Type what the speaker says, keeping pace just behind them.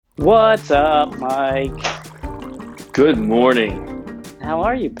What's up, Mike? Good morning. How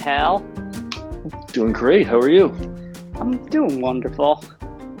are you, pal? Doing great. How are you? I'm doing wonderful.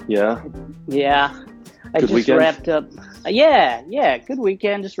 Yeah. Yeah, I Good just weekend? wrapped up. Yeah, good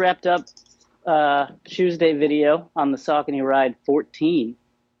weekend. Just wrapped up Tuesday video on the Saucony Ride 14.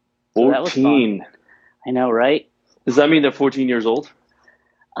 So that was fun. 14. I know, right? Does that mean they're 14 years old?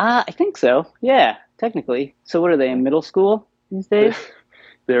 I think so. Yeah, technically. So what are they in middle school these days?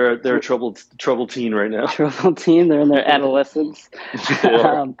 They're a troubled teen right now. Trouble teen. They're in their adolescence. They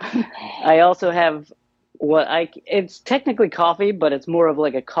are. I also have it's technically coffee, but it's more of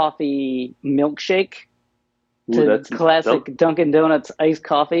like a coffee milkshake. Ooh, To classic Dunkin' Donuts iced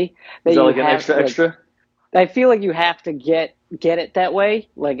coffee. Is that like you an have, extra? I feel like you have to get it that way.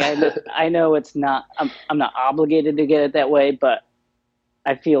 Like I know it's not. I'm not obligated to get it that way, but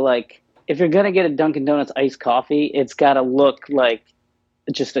I feel like if you're gonna get a Dunkin' Donuts iced coffee, it's got to look like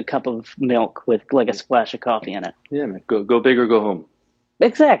just a cup of milk with like a splash of coffee in it. Yeah, man. Go big or go home.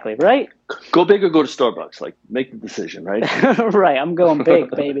 Exactly, right? Go big or go to Starbucks. Like, make the decision, right? Right. I'm going big,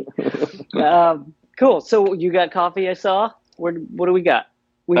 baby. Cool. So you got coffee? I saw. What do we got?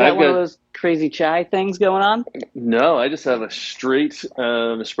 We got one of those crazy chai things going on. No, I just have a straight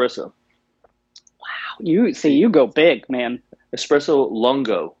espresso. Wow. You go big, man. Espresso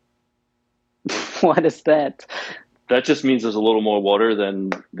lungo. What is that? That just means there's a little more water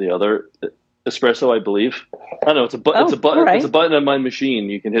than the other espresso, I believe. I don't know. It's a button. It's a button. Right. It's a button on my machine.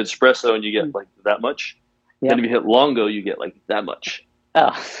 You can hit espresso and you get like that much. Yep. And if you hit longo, you get like that much.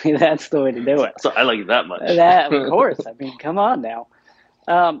 Oh, see, that's the way to do it. So I like it that much. That, of course. I mean, come on now.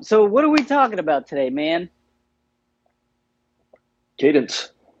 So what are we talking about today, man? Cadence.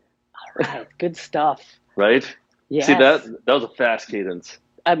 All right. Good stuff. Right? Yes. See, that was a fast cadence.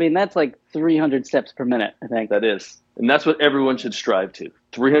 I mean, that's like 300 steps per minute, I think. That is. And that's what everyone should strive to.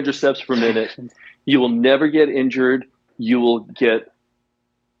 300 steps per minute. You will never get injured. You will get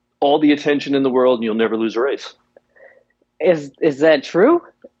all the attention in the world, and you'll never lose a race. Is that true?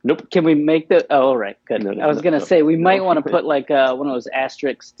 Nope. Can we make the? Oh, all right, good. No, I was gonna say we might want to put like one of those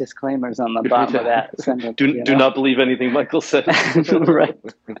asterisk disclaimers on the bottom of that. Do not believe anything Michael said. Right.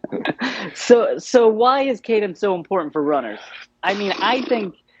 So why is cadence so important for runners? I mean, I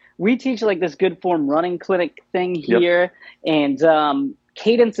think we teach like this good form running clinic thing here, and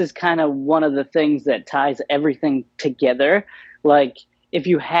cadence is kind of one of the things that ties everything together. Like if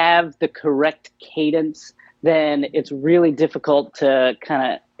you have the correct cadence, then it's really difficult to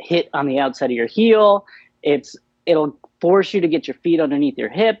kind of hit on the outside of your heel. It'll force you to get your feet underneath your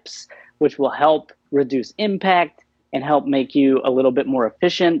hips, which will help reduce impact and help make you a little bit more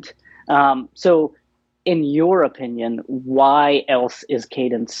efficient. So in your opinion, why else is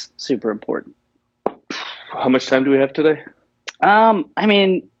cadence super important? How much time do we have today? I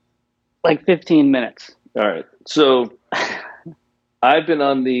mean, like 15 minutes. All right. So I've been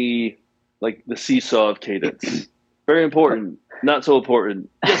on the seesaw of cadence. Very important. Not so important.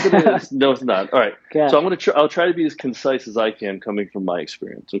 Yes, it is. No, it's not. All right. So I'll try to be as concise as I can coming from my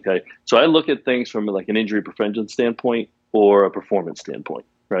experience. Okay. So I look at things from like an injury prevention standpoint or a performance standpoint,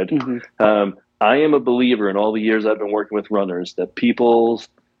 right? Mm-hmm. I am a believer in all the years I've been working with runners that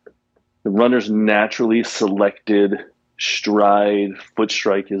the runners naturally selected stride foot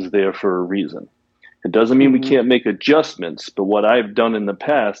strike is there for a reason. It doesn't mean we can't make adjustments, but what I've done in the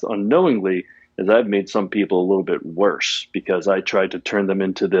past unknowingly is I've made some people a little bit worse because I tried to turn them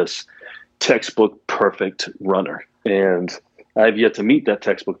into this textbook perfect runner. And I've yet to meet that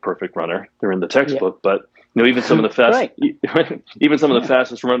textbook perfect runner. They're in the textbook, but even some of the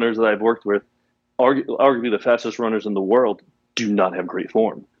fastest runners that I've worked with, arguably the fastest runners in the world, do not have great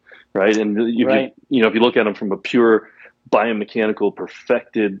form, right? And if you look at them from a pure biomechanical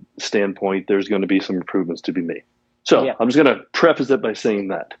perfected standpoint, there's going to be some improvements to be made. So I'm just going to preface it by saying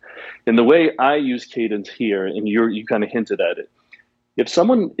that. And the way I use cadence here, and you kind of hinted at it, if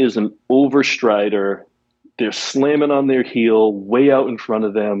someone is an overstrider, they're slamming on their heel way out in front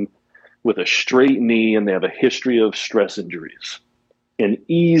of them with a straight knee, and they have a history of stress injuries. An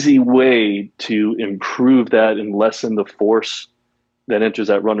easy way to improve that and lessen the force that enters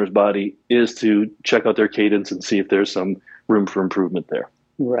that runner's body is to check out their cadence and see if there's some room for improvement there.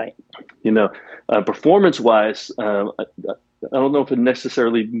 Right. Performance-wise, I don't know if it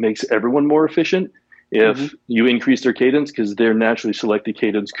necessarily makes everyone more efficient if you increase their cadence, because their naturally selected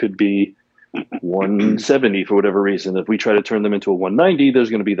cadence could be 170 for whatever reason. If we try to turn them into a 190, there's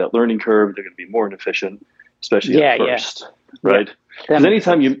going to be that learning curve. They're going to be more inefficient, especially at first, right? Because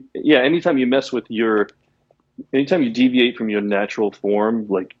anytime you deviate from your natural form,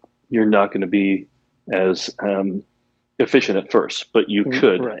 like you're not going to be as efficient at first, but you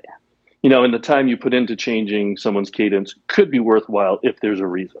could. Right. And the time you put into changing someone's cadence could be worthwhile if there's a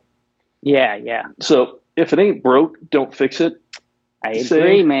reason. Yeah. So if it ain't broke, don't fix it. I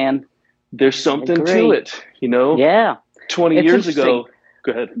agree, man. There's something to it, Yeah. 20 years ago.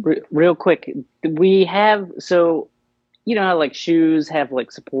 Go ahead. Real quick. We have, so, how like shoes have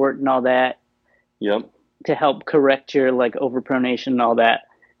like support and all that. Yep. To help correct your like overpronation and all that.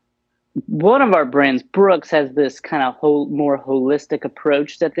 One of our brands, Brooks, has this kind of more holistic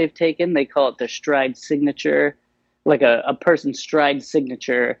approach that they've taken. They call it their stride signature. Like a person's stride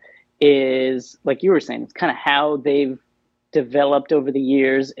signature is, like you were saying, it's kind of how they've developed over the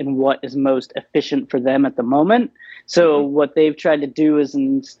years and what is most efficient for them at the moment. So what they've tried to do is,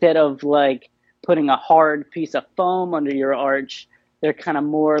 instead of like putting a hard piece of foam under your arch, they're kind of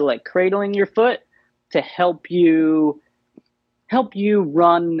more like cradling your foot to help you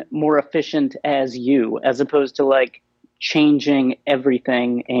run more efficient as opposed to like changing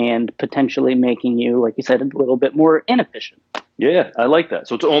everything and potentially making you, like you said, a little bit more inefficient. Yeah, I like that.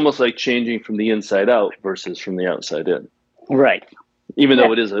 So it's almost like changing from the inside out versus from the outside in. Right. Even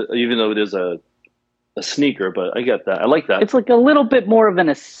though it is a sneaker, but I get that. I like that. It's like a little bit more of an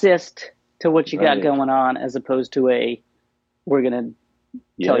assist to what you got going on, as opposed to we're going to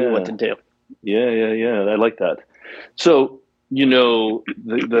tell you what to do. Yeah. I like that. So,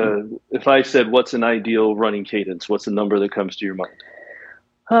 if I said, what's an ideal running cadence, what's the number that comes to your mind?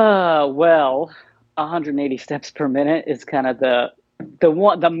 Well, 180 steps per minute is kind of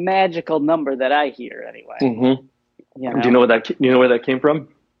the magical number that I hear anyway. Mm-hmm. Do you know where that came from?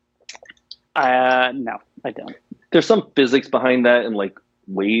 No, I don't. There's some physics behind that, and like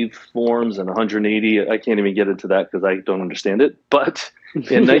wave forms and 180. I can't even get into that because I don't understand it. But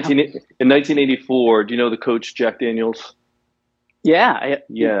in 1984, do you know the coach Jack Daniels? Yeah.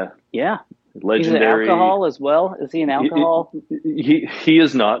 Legendary. He's an alcohol as well. Is he an alcohol? He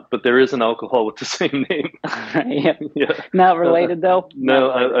is not, but there is an alcohol with the same name. Yeah. Not related though.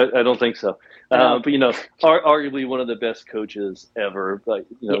 No, I don't think so. But arguably one of the best coaches ever, by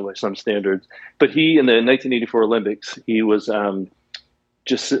some standards. But he, in the 1984 Olympics, he was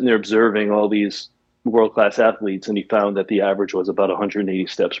just sitting there observing all these world-class athletes, and he found that the average was about 180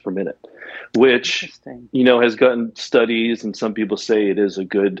 steps per minute, which has gotten studies, and some people say it is a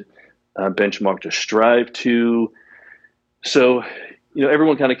good benchmark to strive to. So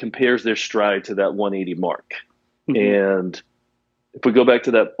everyone kind of compares their stride to that 180 mark. And if we go back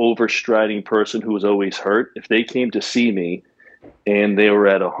to that overstriding person who was always hurt, if they came to see me and they were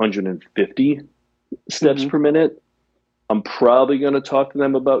at 150 steps per minute, I'm probably going to talk to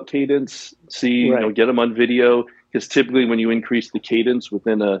them about cadence, get them on video, because typically when you increase the cadence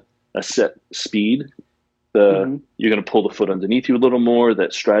within a set speed, you're going to pull the foot underneath you a little more.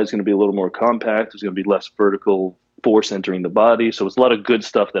 That stride is going to be a little more compact. There's going to be less vertical force entering the body. So it's a lot of good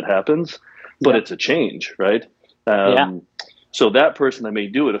stuff that happens, but it's a change, right? So that person, I may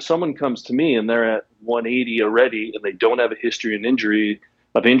do it. If someone comes to me and they're at 180 already and they don't have a history of injury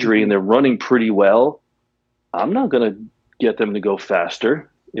and they're running pretty well, I'm not going to get them to go faster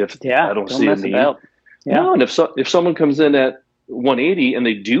if I don't see a need. No, and if someone comes in at 180 and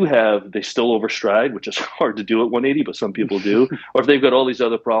they still overstride, which is hard to do at 180, but some people do, or if they've got all these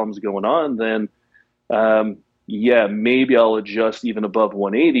other problems going on, then maybe I'll adjust even above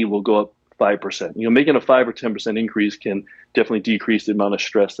 180. We'll go up 5%. Making a 5 or 10% increase can definitely decrease the amount of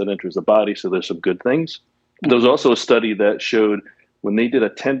stress that enters the body. So there's some good things. There was also a study that showed when they did a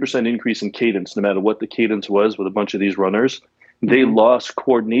 10% increase in cadence, no matter what the cadence was with a bunch of these runners, they lost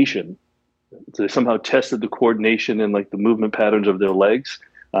coordination. So they somehow tested the coordination and like the movement patterns of their legs.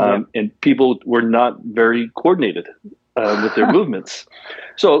 And people were not very coordinated with their movements.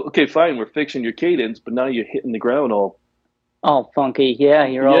 So, okay, fine, we're fixing your cadence, but now you're hitting the ground all funky. Yeah,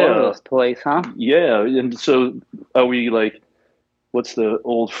 you're all over this place, huh? Yeah, and so are we like, what's the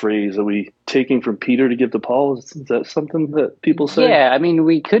old phrase? Are we taking from Peter to give to Paul? Is that something that people say? Yeah, I mean,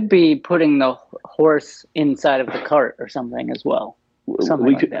 we could be putting the horse inside of the cart or something as well.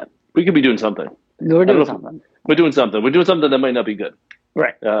 Something like that. We could be doing something. We're doing something. We're doing something. We're doing something that might not be good.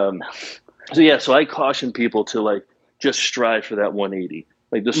 Right. So I caution people to like just strive for that 180.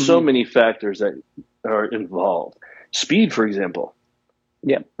 Like there's so many factors that are involved. Speed, for example.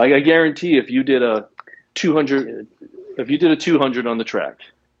 Yeah. Like I guarantee if you did a 200 on the track,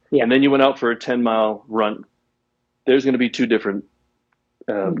 and then you went out for a 10-mile run, there's going to be two different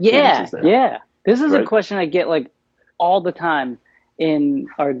cadences there. Yeah. This is a question I get like all the time in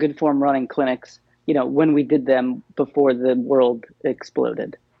our Good Form running clinics, when we did them before the world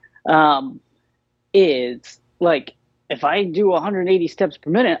exploded. It's like, if I do 180 steps per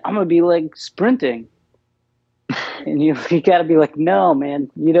minute, I'm going to be like sprinting. And you got to be like, no, man,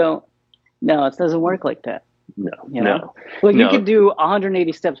 you don't. No, it doesn't work like that. No, Like you could do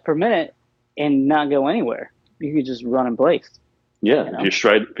 180 steps per minute and not go anywhere. You could just run in place. Yeah, if your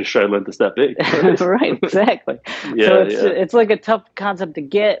stride length is that big. Right, right, exactly. So it's like a tough concept to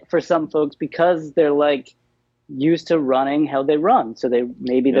get for some folks because they're like used to running how they run. So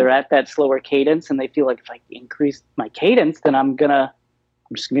they're at that slower cadence and they feel like if I increase my cadence, then I'm just gonna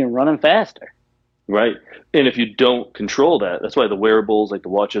be running faster. Right. And if you don't control that, that's why the wearables like the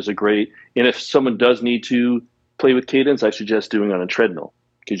watches are great. And if someone does need to play with cadence, I suggest doing on a treadmill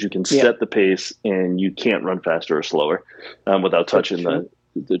because you can set the pace and you can't run faster or slower without touching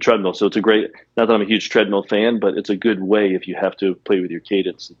the treadmill. So it's a great, not that I'm a huge treadmill fan, but it's a good way if you have to play with your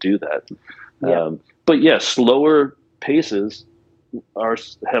cadence to do that. Yeah. But yeah, slower paces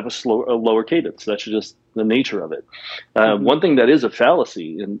have a lower cadence. That's just the nature of it. One thing that is a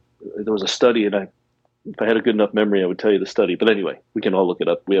fallacy, and there was a study, and if I had a good enough memory, I would tell you the study. But anyway, we can all look it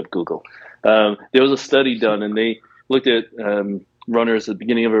up. We have Google. There was a study done, and they looked at runners at the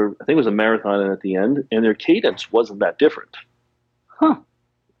beginning of I think it was a marathon, and at the end, and their cadence wasn't that different. Huh.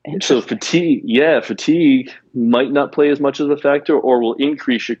 So fatigue might not play as much of a factor, or will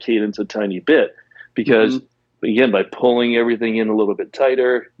increase your cadence a tiny bit, because again, by pulling everything in a little bit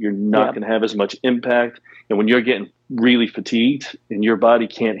tighter, you're not going to have as much impact. And when you're getting really fatigued and your body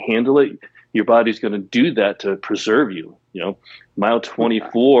can't handle it, your body's going to do that to preserve you. Mile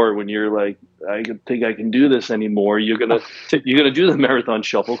 24, when you're like, I don't think I can do this anymore, you're gonna do the marathon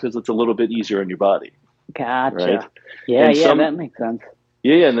shuffle because it's a little bit easier on your body. Gotcha. Right? Yeah, that makes sense.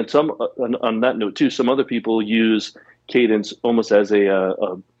 Yeah, and then some on that note too. Some other people use cadence almost as a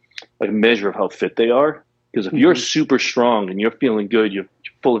measure of how fit they are. Because if you're super strong and you're feeling good, you're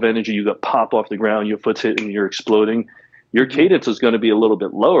full of energy, you got pop off the ground, your foot's hitting, you're exploding, your cadence is going to be a little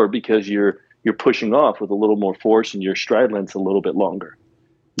bit lower because you're pushing off with a little more force and your stride length's a little bit longer.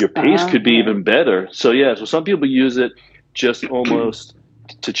 Your pace could be even better. So so some people use it just almost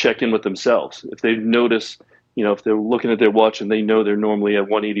to check in with themselves. If they notice, if they're looking at their watch and they know they're normally at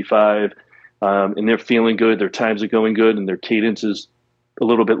 185 and they're feeling good, their times are going good, and their cadence is a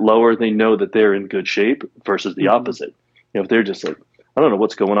little bit lower, they know that they're in good shape versus the opposite. If they're just like, I don't know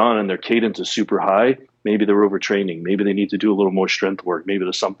what's going on and their cadence is super high, maybe they're overtraining. Maybe they need to do a little more strength work. Maybe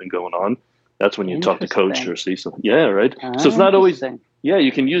there's something going on. That's when you talk to coach or see something. Yeah, right. So it's not always,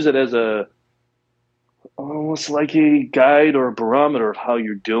 you can use it as almost like a guide or a barometer of how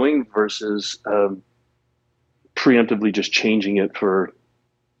you're doing versus preemptively just changing it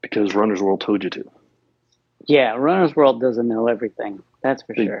because Runner's World told you to. Yeah, Runner's World doesn't know everything. That's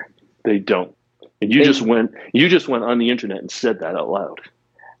for sure. They don't. And you just went on the internet and said that out loud.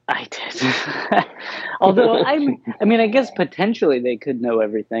 I did. Although I guess potentially they could know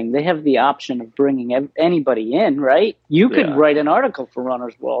everything. They have the option of bringing anybody in, right? You could write an article for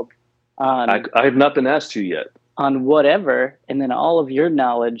Runner's World I have not been asked to yet. On whatever, and then all of your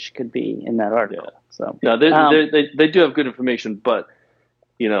knowledge could be in that article. Yeah. So no, they do have good information, but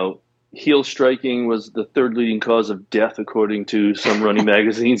heel striking was the third leading cause of death, according to some running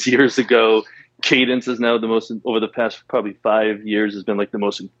magazines years ago. Cadence is now over the past probably 5 years, has been like the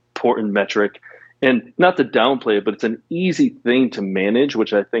most important metric. And not to downplay it, but it's an easy thing to manage,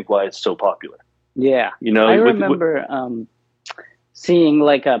 which I think why it's so popular. Yeah. I remember seeing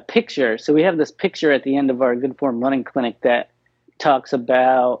like a picture. So we have this picture at the end of our Good Form Running Clinic that talks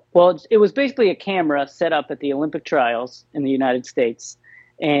about, it was basically a camera set up at the Olympic trials in the United States.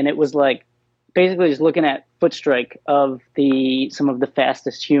 And it was like basically just looking at foot strike of some of the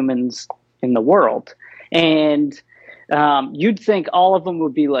fastest humans in the world. And you'd think all of them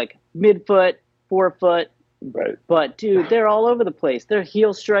would be like midfoot, forefoot. Right. But dude, they're all over the place. They're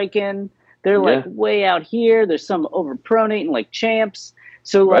heel striking. They're like way out here. There's some overpronating like champs.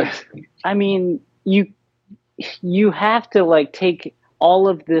 So like, I mean, you have to like take all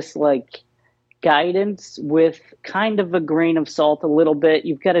of this like guidance with kind of a grain of salt a little bit.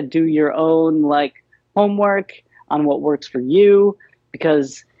 You've got to do your own like homework on what works for you,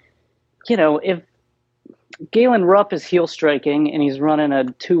 because if Galen Rupp is heel striking and he's running a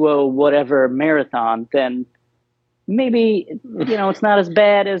 2:0 whatever marathon, then maybe it's not as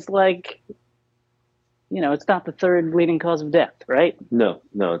bad as like it's not the third leading cause of death, right? No,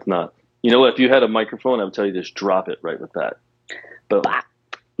 it's not. You know what? If you had a microphone, I would tell you just drop it right with that. But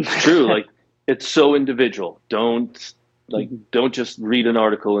it's true. Like, it's so individual. Don't just read an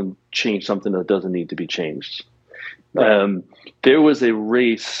article and change something that doesn't need to be changed. Right. There was a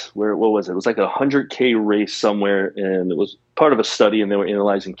race where, what was it? It was like a 100K race somewhere, and it was part of a study, and they were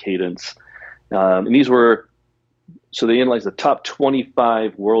analyzing cadence. And so they analyzed the top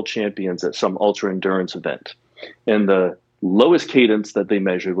 25 world champions at some ultra endurance event. And the lowest cadence that they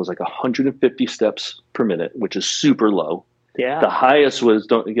measured was like 150 steps per minute, which is super low. Yeah. The highest was,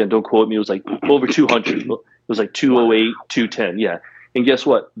 don't quote me, it was like over 200. It was like 208, 210. Yeah. And guess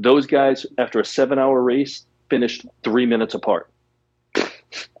what? Those guys, after a 7-hour race, finished 3 minutes apart.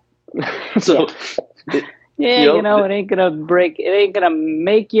 So, it ain't gonna break. It ain't gonna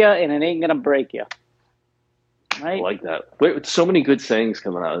make you, and it ain't gonna break you. Right? I like that. Wait, so many good sayings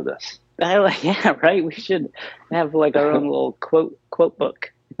coming out of this. Yeah, right. We should have like our own little quote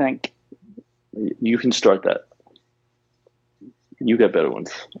book, I think. You can start that. You got better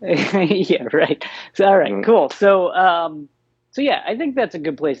ones. Yeah, right. So, all right, cool. So, yeah, I think that's a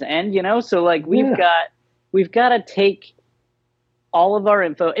good place to end. So like we've got to take all of our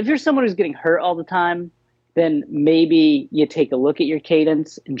info. If you're someone who's getting hurt all the time, then maybe you take a look at your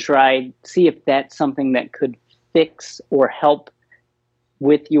cadence and see if that's something that could fix or help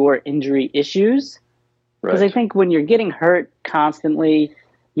with your injury issues. Because I think when you're getting hurt constantly,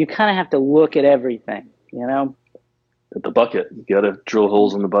 you kind of have to look at everything, At the bucket. You got to drill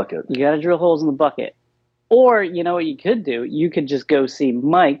holes in the bucket. You got to drill holes in the bucket. Or, what you could do? You could just go see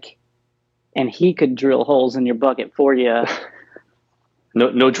Mike, and he could drill holes in your bucket for you.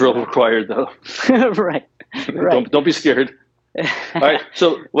 No drill required, though. Right. Don't be scared. All right.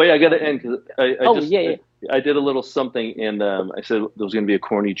 So, wait, I got to end because I did a little something, and I said there was going to be a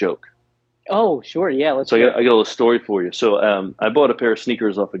corny joke. Oh, sure. Yeah. I got a little story for you. So, I bought a pair of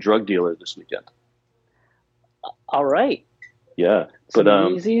sneakers off a drug dealer this weekend. All right. Yeah. Some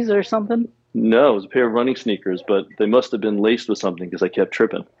Yeezys or something? No, it was a pair of running sneakers, but they must have been laced with something because I kept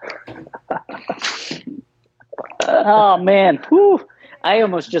tripping. Oh, man. Whew. I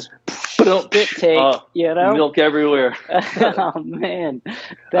almost just spit take, Milk everywhere. Oh, man.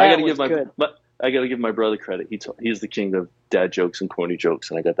 I got to give my brother credit. He's the king of dad jokes and corny jokes,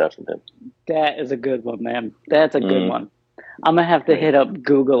 and I got that from him. That is a good one, man. That's a good one. I'm going to have to hit up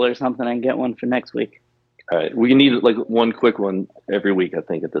Google or something and get one for next week. All right. We need like one quick one every week, I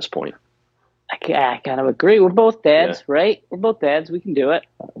think, at this point. I kind of agree. We're both dads, right? We're both dads. We can do it.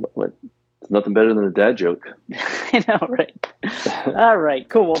 It's nothing better than a dad joke. I know, right? All right,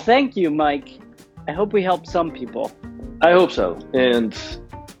 cool. Well, thank you, Mike. I hope we helped some people. I hope so. And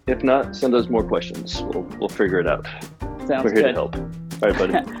if not, send us more questions. We'll figure it out. Sounds We're here good. to help. All right,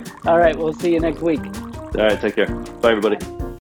 buddy. All right, we'll see you next week. All right, take care. Bye, everybody.